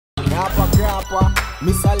Grape,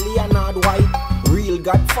 Mr. Leonard White, real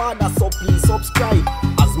Godfather, so please subscribe.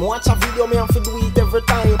 As me watch a video, me have to do it every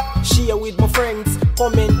time. Share with my friends,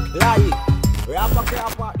 comment, like.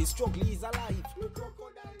 Grape, the struggle is alive.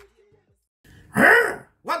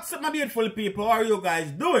 What's up, my beautiful people? How are you guys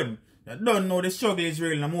doing? You don't know the struggle is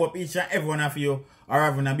real. I hope each and every one of you are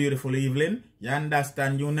having a beautiful evening. You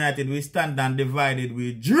understand? United we stand and divided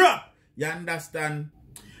we drop. You understand?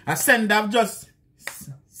 A sender have just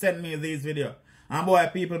sent me this video. And boy,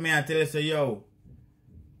 people may I tell you, say, yo,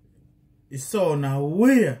 it's so now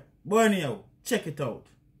weird. Boy, yo, check it out.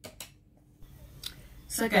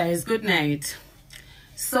 So guys, good night.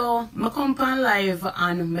 So, I come on live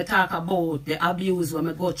and I talk about the abuse when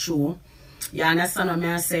I go through. You understand what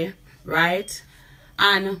I say? Right?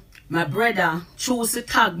 And my brother chose to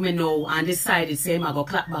tag me now and decided say I go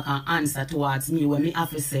clap back and answer towards me when me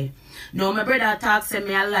have to say. No, my brother talk say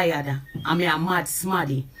me a liar and me a mad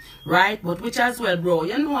smaddy. Right? But which as well, bro,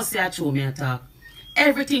 you know say I true me a talk.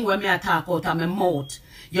 Everything when me a talk out of my mouth,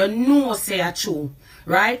 you know say I true.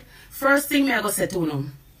 Right? First thing me I go say to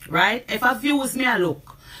them. Right? If I views me a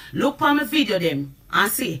look for my video them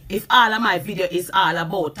and see if all of my video is all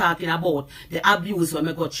about talking about the abuse when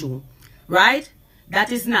I got through. Right?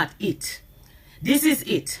 That is not it. This is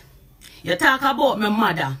it. You talk about my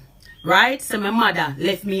mother. Right? So my mother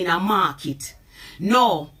left me in a market.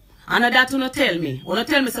 No. And that you tell me. You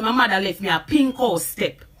tell me so my mother left me a pink house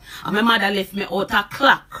step. And my mother left me out a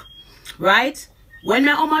clock. Right? When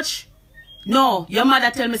me how much? No. Your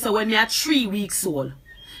mother tell me so when me a 3 weeks old.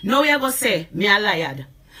 Now you go say me a liar.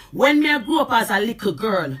 When me grew up as a little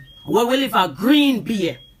girl, where we live a Green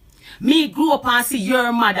Bay, me grew up and see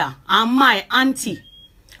your mother and my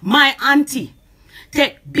auntie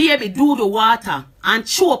take baby do the water and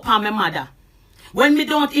chew upon my mother. When me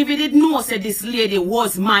don't even did know say this lady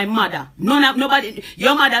was my mother. Nobody,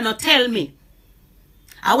 your mother not tell me.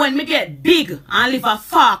 And when me get big and live a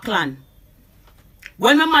Falkland,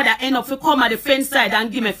 when my mother end up to come at the fence side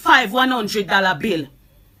and give me $100 bill.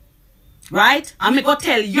 Right? And me go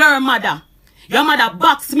tell your mother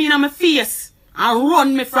box me in my face and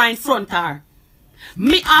run me in front of her.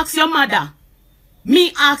 Me ask your mother.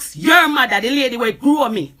 Me ask your mother, the lady who grew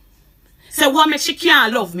me. Say what me she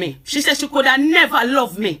can't love me. She said she could have never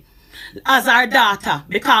loved me as her daughter.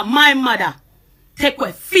 Because my mother take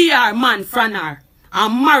away fear man from her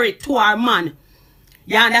and married to her man.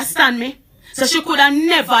 You understand me? So she could have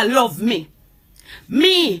never loved me.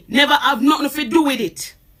 Me never have nothing to do with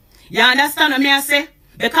it. You understand what me I say?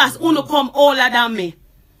 Because uno come older than me.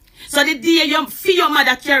 So the day you feel your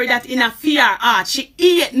mother carry that in a fear heart, she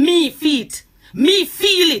eat me feet. Me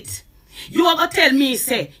feel it. You are gonna tell me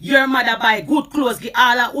say your mother buy good clothes, give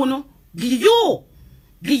all of uno. Give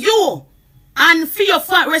you. And for your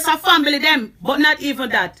rest of family them. But not even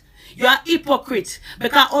that. You are hypocrite.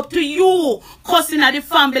 Because up to you cussing at the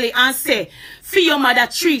family and say for your mother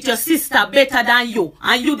treat your sister better than you.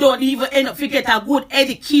 And you don't even end up to get a good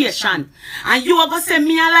education. And you are going to say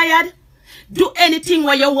me a liar? Do anything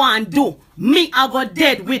what you want to do. Me I go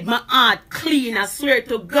dead with my heart clean. I swear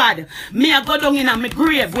to God. Me I go down in my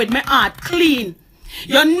grave with my heart clean.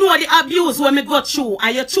 You know the abuse when me go through.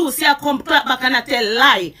 And you choose say I come clap back and I tell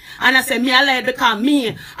lie. And I say me a lie because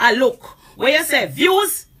me I look. Where you say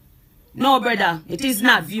views? No brother. It is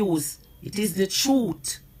not views. It is the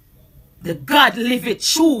truth. The God live it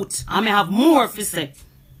truth. I may have more to say.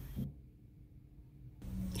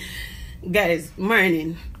 Guys,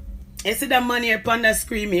 morning. You see that man here upon the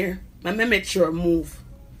screen here? I may make sure move.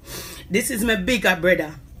 This is my bigger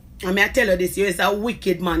brother. I may tell you this, you is a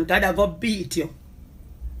wicked man. God I go beat you.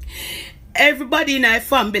 Everybody in our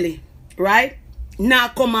family, right? Now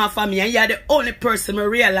come off of me. And you're the only person I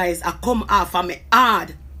realize I come off of me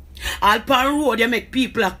hard. All pan road you make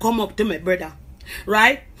people come up to me, brother.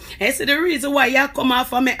 Right? And see the reason why you come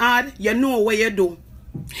off of me hard, you know what you do.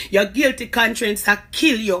 Your guilty conscience will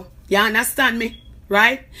kill you. You understand me?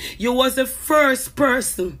 Right? You was the first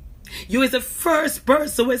person. You was the first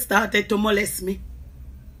person who started to molest me.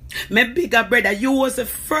 My bigger brother, you was the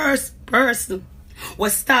first person who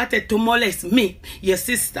started to molest me, your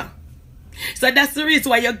sister. So that's the reason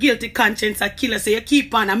why your guilty conscience will kill you. So you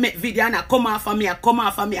keep on and make video and I come off of me, I come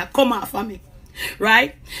off of me, I come off of me.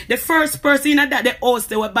 Right? The first person that the house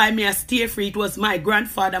they would buy me a stay free, it was my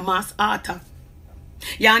grandfather, Mass Arthur.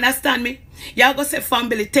 You understand me? You go say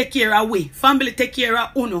family take care of we. Family take care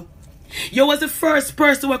of uno. You was the first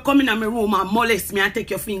person who come in my room and molest me and take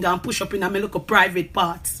your finger and push up in my little private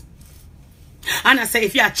parts. And I say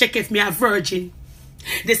if you check if me a virgin.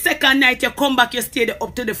 The second night you come back, you stay there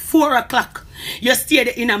up to the 4 o'clock. You stay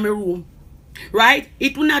there in my room. Right?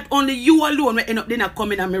 It was not only you alone when end up dinner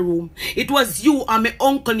coming in my room. It was you and my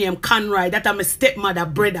uncle named Conroy, that are my stepmother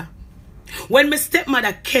brother. When my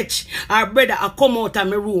stepmother catch her brother I come out of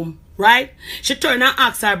my room, right? She turn and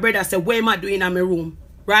ask her brother, say, what am I doing in my room?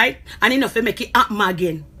 Right? And enough to make it happen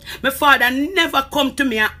again. My father never come to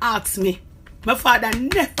me and ask me. My father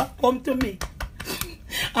never come to me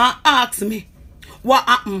and ask me what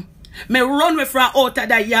happened. Me run me from out of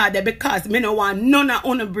the yard because me no want none of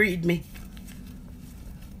you breed me.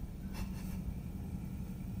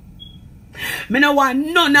 Me no want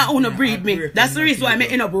none of you breed me. That's the reason why me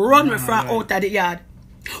end up run me from out of the yard.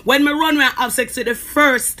 When me run me and have sex for the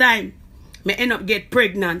first time, me end up get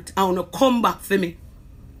pregnant and wanna come back for me.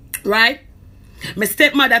 Right? My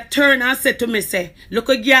stepmother turn and said to me, say, look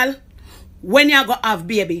a girl, when you go have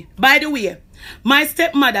baby. By the way, my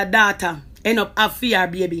stepmother daughter end up have fear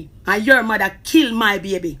baby. And your mother kill my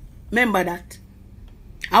baby. Remember that?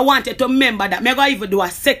 I wanted to remember that. Me go even do a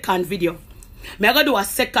second video. Me go do a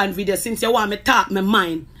second video since you want me talk my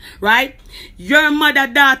mind. Right? Your mother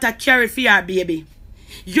daughter carry fear baby.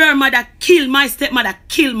 Your mother kill my stepmother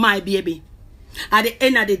kill my baby. At the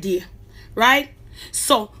end of the day. Right?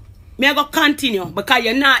 So, me I go continue because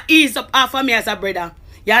you're not ease up off of me as a brother.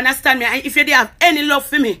 You understand me? And if you didn't have any love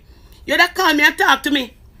for me, you'd have call me and talk to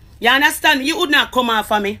me. You understand me? You would not come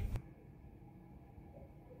off of me.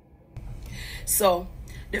 So,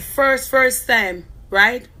 the first time,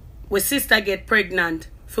 right? When sister get pregnant,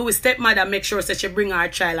 for we stepmother make sure that she bring her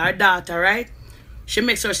child, her daughter, right? She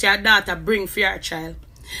make sure her daughter bring for her child.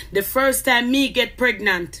 The first time me get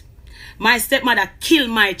pregnant, my stepmother kill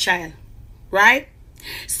my child, right?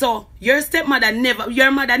 So your mother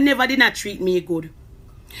never did not treat me good.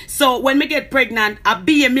 So when me get pregnant, a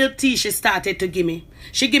BA milk tea she started to give me.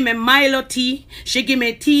 She give me Milo tea, she give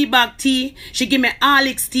me tea bag tea, she give me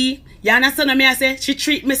Alex tea. You understand what I say? She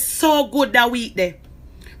treat me so good that week there.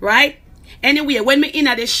 Right? Anyway, when me in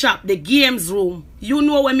at the shop, the games room, you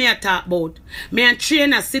know what me I talk about. Me and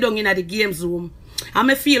trainer sit down in at the games room. And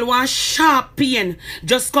me feel one sharp pain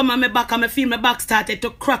just come on my back, and me feel my back started to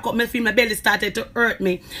crack up, me feel my belly started to hurt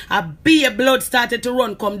me. A beer blood started to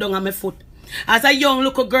run come down on my foot. As a young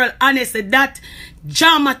little girl, honestly, that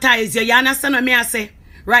dramatize you. You understand what me I say?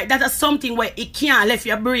 Right? That is something where it can't left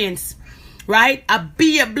your brains. Right? A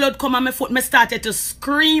beer blood come on my foot, me started to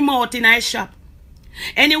scream out in her shop.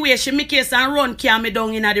 Anyway, she make case and run carry me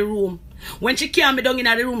down in the room. When she carry me down in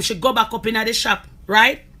the room, she go back up in the shop.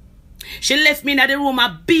 Right? She left me in the room,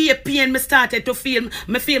 a be pain me started to feel.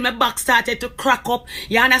 Me feel my back started to crack up.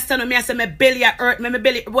 You understand me? I say my belly hurt me. My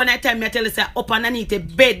belly, when I tell me, I tell you, say up underneath the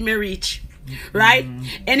bed me reach. Right?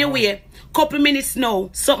 Anyway, couple minutes now,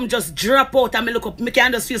 something just drop out and me look up. Me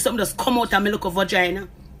can just feel something just come out and me look at vagina.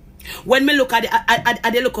 When me look at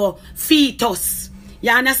the look of fetus,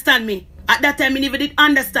 you understand me? At that time, I never did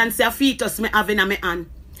understand say a fetus me having in my hand.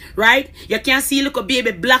 Right? You can't see look a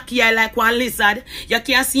baby black hair like one lizard. You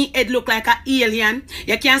can't see head look like an alien.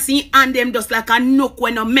 You can't see hand them just like a nook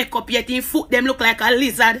when no makeup yet in foot them look like a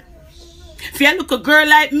lizard. If you look a girl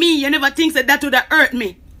like me, you never think that would have hurt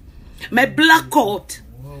me. My blackout.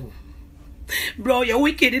 Whoa. Bro, you're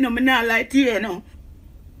wicked, you know, me not like you, you know.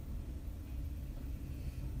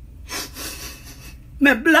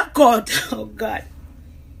 My blackout. Oh God.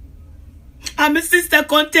 And my sister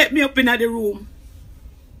can't take me up in the room.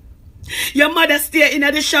 Your mother stay in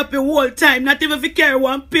the shop the whole time. Not even if you carry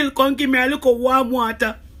one pill, come give me a look of warm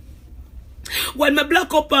water. When me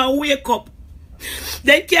black up and wake up,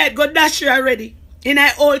 then cat go dash her already. In a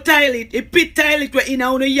old toilet, a pit toilet we in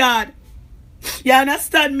our yard. You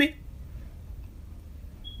understand me?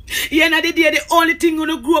 You know the day the only thing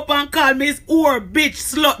you grow up and call me is whore,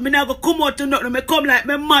 bitch, slut. Me not go come out to nothing. Me come like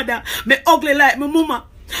my mother. Me ugly like my mama.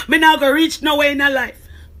 Me not go reach nowhere in her life.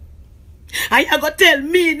 And you go tell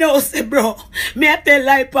me no, say bro. Me I tell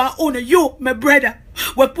lie pa on you, my brother.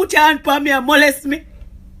 We put your hand pa me and molest me.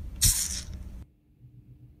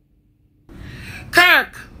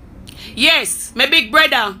 Kirk. Yes, my big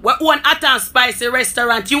brother. We own Hot and Spicy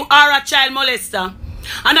restaurant. You are a child molester.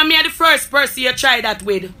 And I'm the first person you try that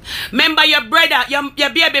with. Remember your brother, your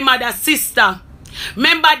baby mother's sister.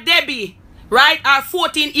 Remember Debbie, right? Our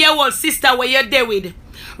 14-year-old sister where you're there with.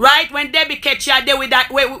 Right? When Debbie catch you there with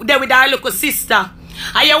her little sister.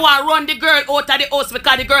 And you want to run the girl out of the house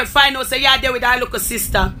because the girl find out say you're there with her little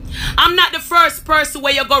sister. I'm not the first person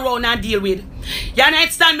where you go around and deal with. You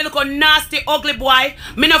understand me? Look a nasty, ugly boy.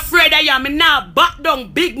 Me not afraid I am. Me now back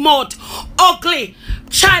down, big mouth, ugly,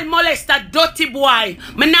 child molester, dirty boy.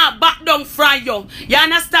 Me now back down from you. You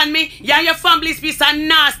understand me? You and your family's piece of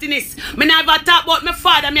nastiness. Me never talk about my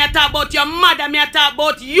father. Me I talk about your mother. Me I talk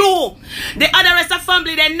about you. The other rest of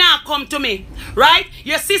family, they now come to me. Right?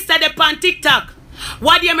 Your sister, they on TikTok.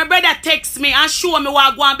 What day my brother text me and show me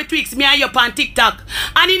what go on betwixt me and you on TikTok.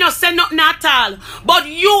 And he no say nothing at all. But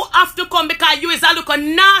you have to come because you is a look of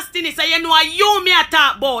nastiness and you know what you me a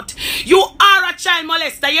talk about. You are a child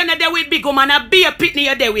molester. You're not there with big woman. A be a pitney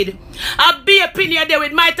you're there with. A be a pitney you're there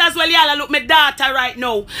with. Might as well y'all look my daughter right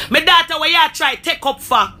now. My daughter where y'all try take up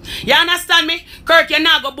for. You understand me? Kirk, you're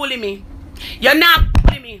not gonna bully me. You're not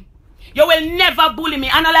bully me. You will never bully me.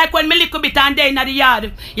 I don't like when me little bit and day in the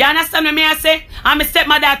yard. You understand what I say? And my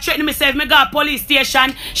stepmother threatened me say if me go to police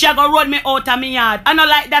station, she go run me out of my yard. I don't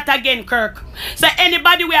like that again, Kirk. So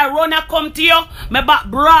anybody where run a come to you, me back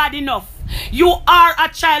broad enough. You are a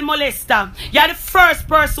child molester. You're the first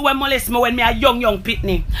person who molest me when me a young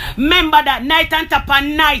pitney. Remember that night and top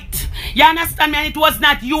and night. You understand me? And it was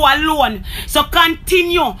not you alone. So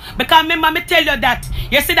continue. Because remember me tell you that.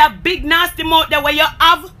 You see that big nasty mouth there where you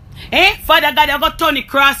have? Father God, I got turn it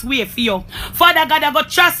cross way for you. Father God, I got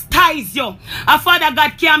chastise you. And Father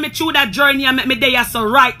God, carry me through that journey and make me there so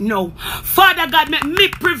right now. Father God, make me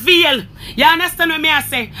prevail. You understand what me I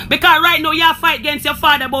say? Because right now you fight against your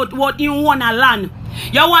father about what you want to learn.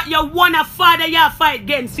 You want a father you fight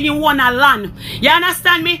against, you want to learn. You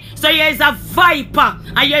understand me? So here is a viper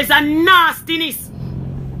and here is a nastiness.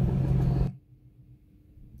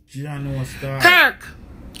 Kirk.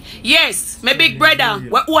 Yes, my big brother,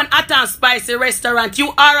 we own Hot and Spicy restaurant.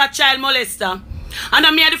 You are a child molester. And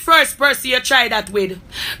I'm the first person you try that with.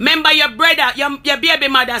 Remember your brother, your baby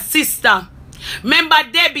mother's sister. Remember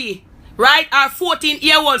Debbie, right? Our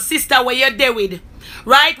 14-year-old sister where you're there with.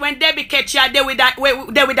 Right? When Debbie catch you there with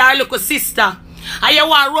our little sister. And you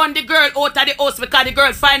want to run the girl out of the house because the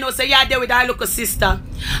girl find out say you're there with her little sister.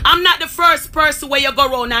 I'm not the first person where you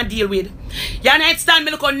go around and deal with. You understand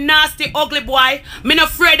me? Look a nasty, ugly boy. Me not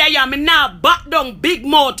afraid I am. Me now back down, big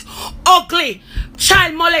mouth, ugly,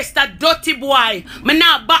 child molester, dirty boy. Me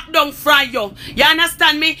now back down from you. You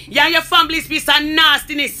understand me? You and your family's piece of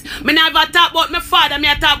nastiness. Me never talk about my father. Me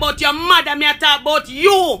I talk about your mother. Me I talk about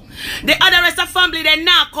you. The other rest of family, they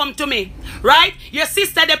now come to me. Right? Your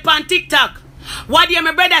sister, they on TikTok. What day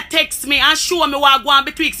my brother text me and show me what go on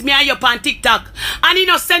betwixt me and you on TikTok. And he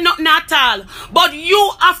no say nothing at all. But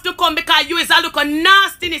you have to come because you is a look of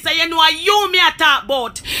nastiness and you know what you me a talk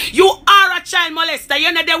about. You are a child molester.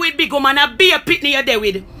 You're not there with big woman. A be a pitney you're there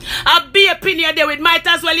with. A be a pitney you're there with. Might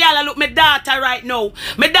as well y'all look my daughter right now.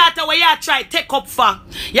 My daughter where y'all try take up for.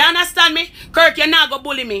 You understand me? Kirk, you're not gonna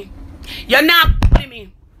bully me. You're not bully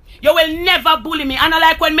me. You will never bully me. I don't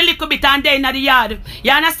like when me little bit and day in the yard.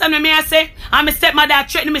 You understand what I say? And my stepmother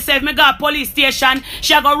threatened me say if me go to police station,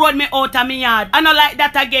 she go run me out of my yard. I don't like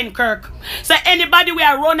that again, Kirk. So anybody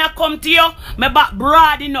where run a come to you, me back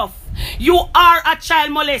broad enough. You are a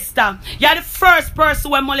child molester. You're the first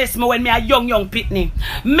person who molest me when me a young pitney.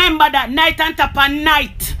 Remember that night and top and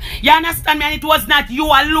night. You understand me? And it was not you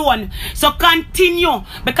alone. So continue.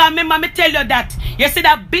 Because remember me tell you that. You see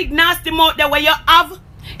that big nasty mouth there where you have?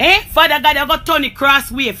 Father God, I got turn it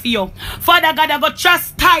cross way for you. Father God, I got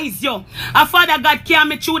chastise you. And Father God, carry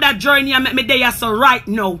me through that journey and make me there so right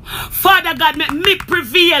now. Father God, make me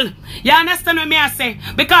prevail. You understand what I say?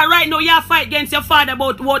 Because right now you fight against your father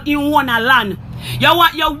about what you want to learn. You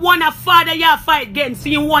want a father you fight against,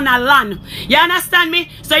 you want to learn. You understand me?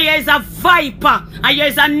 So here is a viper and here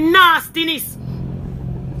is a nastiness.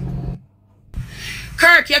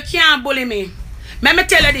 Kirk, you can't bully me. Let me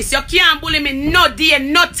tell you this, you can't bully me no day,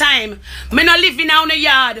 no time. Me no live in the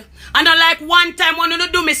yard. And I like one time when you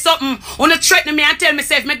do me something, when you threaten me and tell me,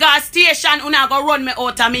 say, if me go to station, you go run me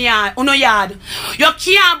out of my yard. You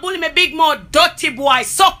can't bully me, big mouth, dirty boy,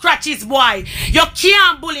 Socrates boy. You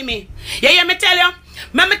can't bully me. You hear me tell you?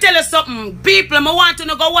 Let me tell you something. People, I want to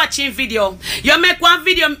go watching video. You make one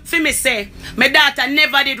video for me say, my daughter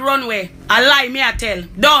never did run away. I lie, me I tell.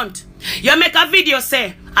 Don't. You make a video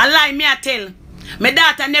say, I lie, me I tell. My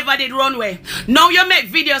daughter never did run away. Now you make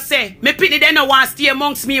video say, me pitney they no want stay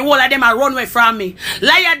amongst me, all of them are run away from me.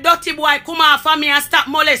 Liar dirty boy, come off of me and stop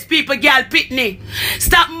molest people, girl pitney.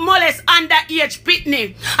 Stop molest underage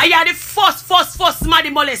pitney. I are the first smarty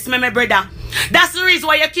molest me, my brother. That's the reason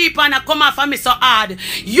why you keep on a come off of me so hard.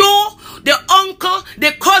 You, the uncle,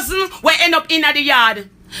 the cousin will end up in the yard.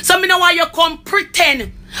 So me know why you come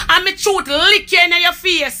pretend. And me truth lick you in your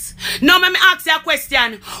face. Now me ask you a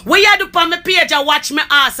question. What you do on my page and watch me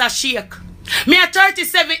ass a shake? Me a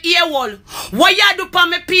 37-year-old. What you do on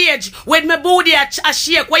my page with my booty a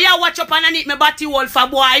shake? What you watch up underneath my body wall for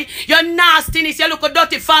boy? Your nastiness, you look a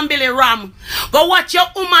dirty family ram. Go watch your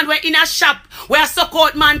woman when in a shop where suck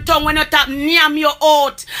out man tongue when you tap name your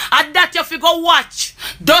out. And that you go watch.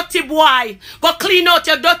 Dirty boy. Go clean out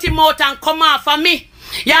your dirty mouth and come off for me.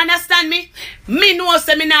 You understand me? Me know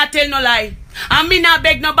say me not tell no lie. And me not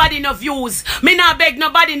beg nobody no views. Me not beg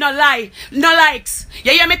nobody no lie. No likes.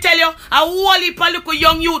 You hear me tell you? A whole heap of little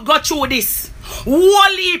young youth go through this.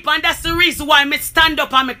 Whole heap, and that's the reason why me stand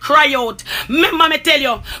up and me cry out. Remember me tell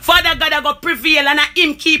you, Father God I go prevail and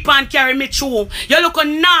him keep on carry me through. You look a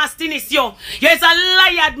nastiness, yo. You're a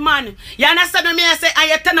liar man. You understand me? I say, and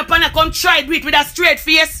you turn up and I come try do it with a straight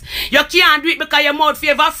face. You can't do it because your mouth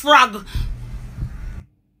favor frog.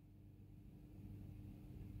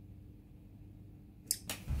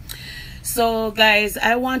 So guys,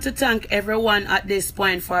 I want to thank everyone at this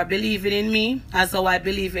point for believing in me as how I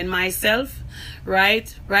believe in myself.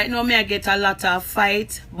 Right now me I get a lot of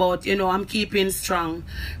fight, but you know I'm keeping strong.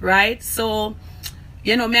 Right, so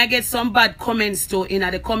you know me I get some bad comments too in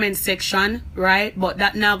the comment section, right? But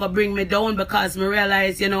that now gonna bring me down because me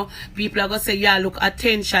realize, you know, people are gonna say, yeah, look,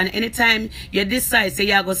 attention. Anytime you decide say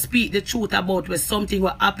yeah, gonna speak the truth about where something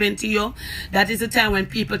will happen to you, that is the time when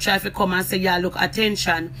people try to come and say, yeah, look,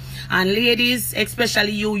 attention. And ladies,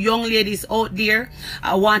 especially you young ladies out there,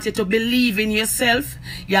 I want you to believe in yourself.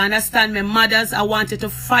 You understand me? Mothers, I want you to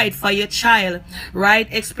fight for your child,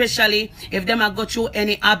 right? Especially if them have got you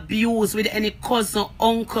any abuse with any cousin,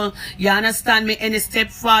 uncle, you understand me, any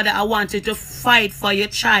stepfather, I want you to fight for your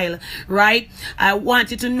child, right? I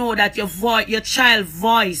want you to know that your child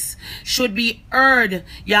voice should be heard.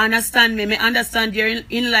 You understand me? Me understand there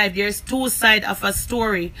in life there's two sides of a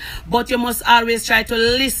story, but you must always try to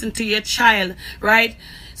listen to your child, right?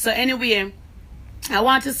 So anyway, I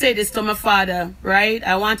want to say this to my father, right?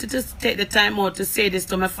 I want you to take the time out to say this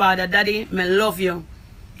to my father. Daddy, me love you.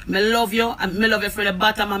 Me love you, and me love you from the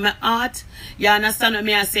bottom of my heart. You understand what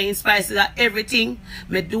me I say in spite of everything?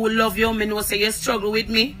 Me do love you. Me know say you struggle with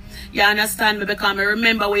me. You understand me because I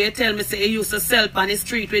remember when you tell me say you used to sell on the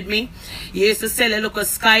street with me. You used to sell a little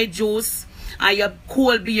sky juice and your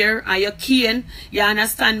cold beer and your cane. You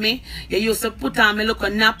understand me? You used to put on me look a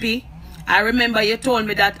nappy. I remember you told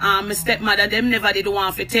me that my stepmother them never did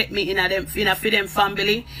want to take me in a them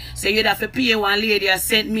family. So you'd have to pay one lady at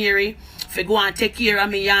St. Mary for go and take care of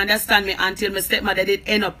me, you understand me, until my stepmother did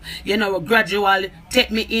end up, you know, gradually take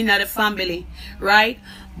me in the family, right?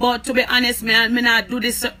 But to be honest, me not do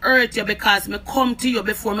this to hurt you because me come to you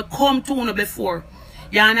before, me come to you before.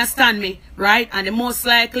 You understand me, right? And the most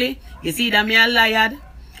likely is either me a liar,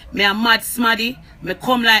 me a mad smaddy, me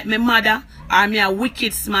come like my mother, or me a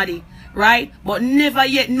wicked smaddy, right? But never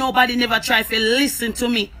yet, nobody never try to listen to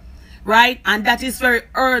me. Right? And that is very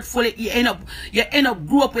hurtful. You end up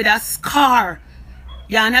grow up with a scar.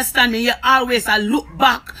 You understand me? You always look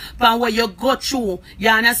back from what you go through. You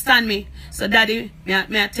understand me? So daddy,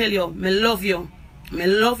 may I tell you, me love you. Me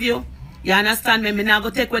love you. You understand me? Me not go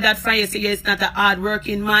take away that from you. Say you're not a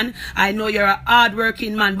hard-working man. I know you're a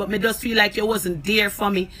hard-working man, but me just feel like you wasn't there for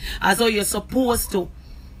me as though you're supposed to.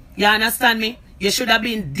 You understand me? You should have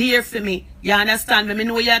been there for me. You understand me? I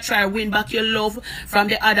know you try to win back your love from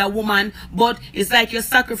the other woman, but it's like you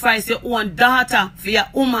sacrifice your own daughter for your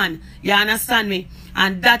woman. You understand me?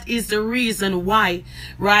 And that is the reason why,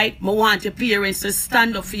 right? I want your parents to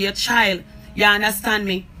stand up for your child. You understand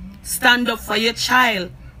me? Stand up for your child.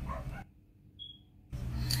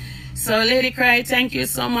 So, Lady Cry, thank you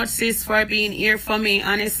so much, sis, for being here for me.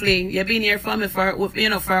 Honestly, you've been here for me for, you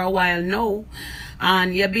know, for a while now.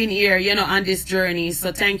 And you've been here, you know, on this journey.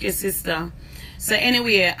 So thank you, sister. So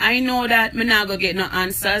anyway, I know that me not gonna get no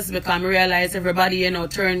answers because I realize everybody, you know,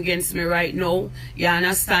 turn against me right now. You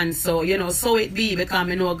understand? So, you know, so it be because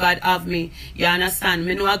I know God have me. You understand?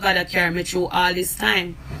 Me know God will carry me through all this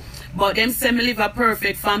time. But them say me live a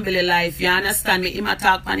perfect family life. You understand me? Him a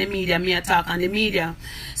talk on the media, me a talk on the media.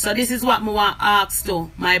 So this is what me want to ask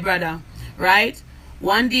to my brother, right?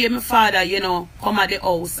 One day my father, you know, come at the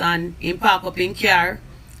house and him pack up in car.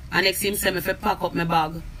 And next him say me fi pack up my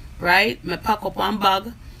bag. Right? Me pack up one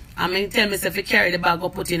bag. And me tell me say fi carry the bag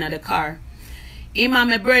up put in the car. Him and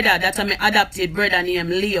my brother, that my adopted brother named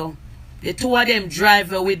Leo. The two of them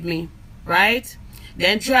drive with me. Right?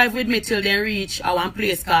 Then drive with me till they reach one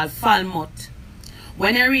place called Falmouth.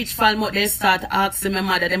 When they reach Falmouth, they start asking my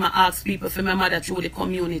mother. They ask people for my mother through the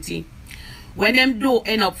community. When them do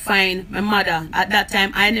end up find my mother, at that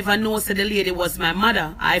time I never know so the lady was my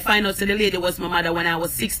mother. I find out so the lady was my mother when I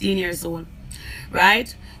was 16 years old.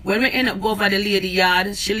 right? When we end up go over the lady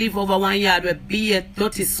yard, she live over one yard with beer,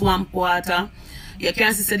 dirty swamp water. You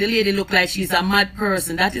can see the lady look like she's a mad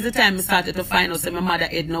person. That is the time I started to find out that my mother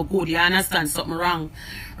head no good. You understand something wrong,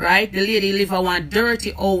 right? The lady live in one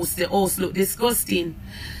dirty house. The house look disgusting.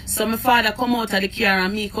 So my father come out of the car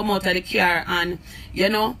and me come out of the car, and you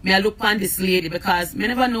know, me I look on this lady because me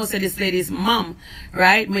never know say this lady's mom,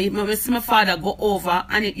 right? Me see my father go over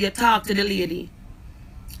and you talk to the lady.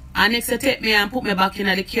 And next you take me and put me back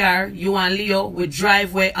in the car. You and Leo, we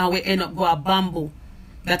driveway and we end up go a bamboo.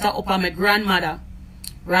 That are up on my grandmother.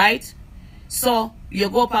 Right? So, you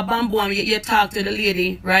go up a bamboo and you talk to the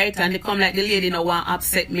lady, right? And they come like the lady no want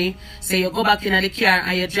upset me. So you go back in the car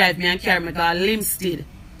and you drive me and carry me to Limstead.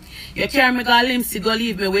 You carry me to Limstead, go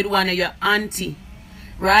leave me with one of your auntie.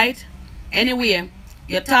 Right? Anyway,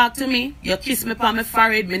 you talk to me, you kiss me on my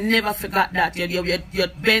forehead, me never forgot that. You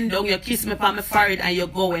bend down, you kiss me on my forehead and you're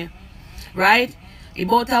going. Right?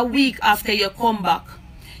 About a week after you come back,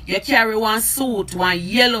 you carry one suit, one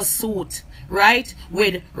yellow suit, right,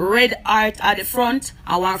 with red heart at the front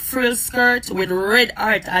and one frill skirt with red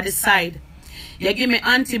heart at the side. You give me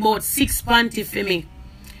auntie about 6 panty for me,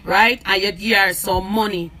 right, and you give her some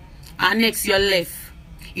money, and next you left.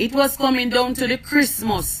 It was coming down to the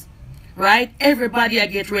Christmas, right? Everybody I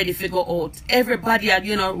get ready to go out. Everybody I,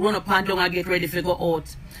 you know, run up and down and get ready to go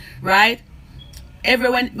out, right?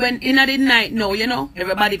 Everyone, when in the night now, you know,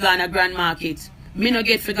 everybody gone to Grand Market. Me no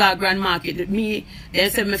get figure Grand Market. Me, they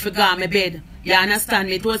said me figure my bed. You understand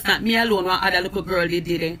me? It was not me alone, one other little girl they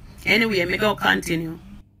did it. Anyway, me go continue.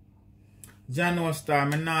 Jano Star,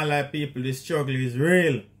 me not like people, the struggle is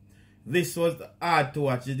real. This was hard to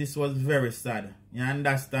watch. This was very sad. You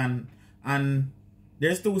understand? And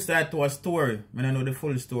there's two sides to a story. I don't know the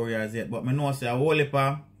full story as yet, but I know say a whole heap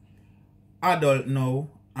of adult now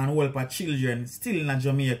and a whole heap of children still in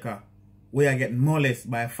Jamaica where are getting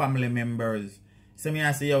molested by family members. So me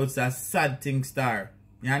I say, yo, it's a sad thing, Star.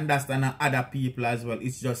 You understand? And other people as well.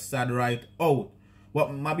 It's just sad right out.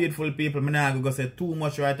 But my beautiful people, me not go say too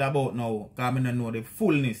much right about now, because I don't know the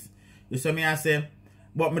fullness. You see me I say,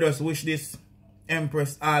 but me just wish this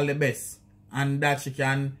Empress all the best. And that she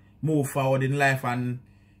can move forward in life and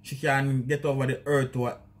she can get over the earth to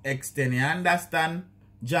an extent. You understand?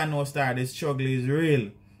 Jano Star, the struggle is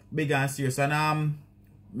real. Big and serious. And I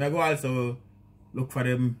go also look for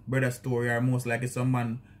the brother story, or most likely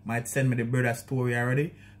someone might send me the brother story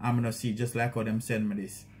already. I'm gonna see just like how them send me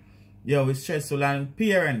this. Yo, it's stressful. And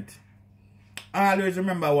parent, always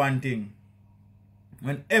remember one thing.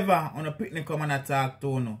 Whenever on a picnic come and attack to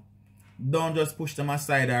you, don't just push them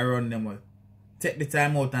aside or run them away. Take the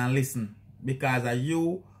time out and listen. Because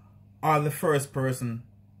you are the first person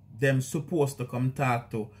them supposed to come talk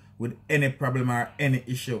to with any problem or any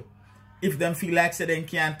issue. If them feel like say they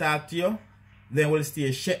can't talk to you, then will stay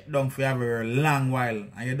shut down for a very long while,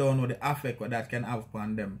 and you don't know the effect what that can have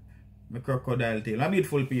upon them. My crocodile tail. My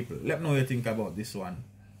beautiful people, let me know what you think about this one.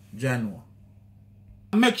 Jano.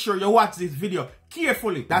 Make sure you watch this video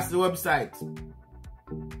carefully. That's the website.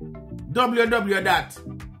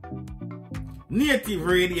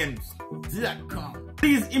 www.nativeradiance.com.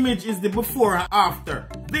 This image is the before and after.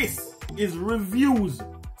 This is reviews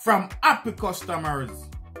from happy customers.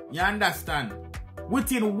 You understand?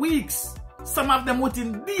 Within weeks. Some of them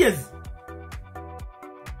within days.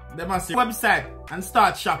 They must see website and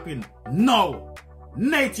start shopping now.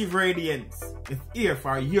 Native Radiance is here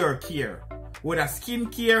for your care. Whether skin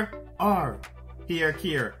care or hair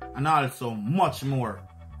care, and also much more.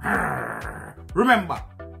 Remember,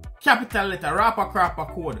 capital letter Rapper Crapper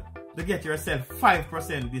code to get yourself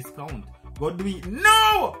 5% discount. Go do it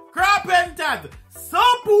now! Carpenters,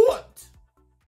 support!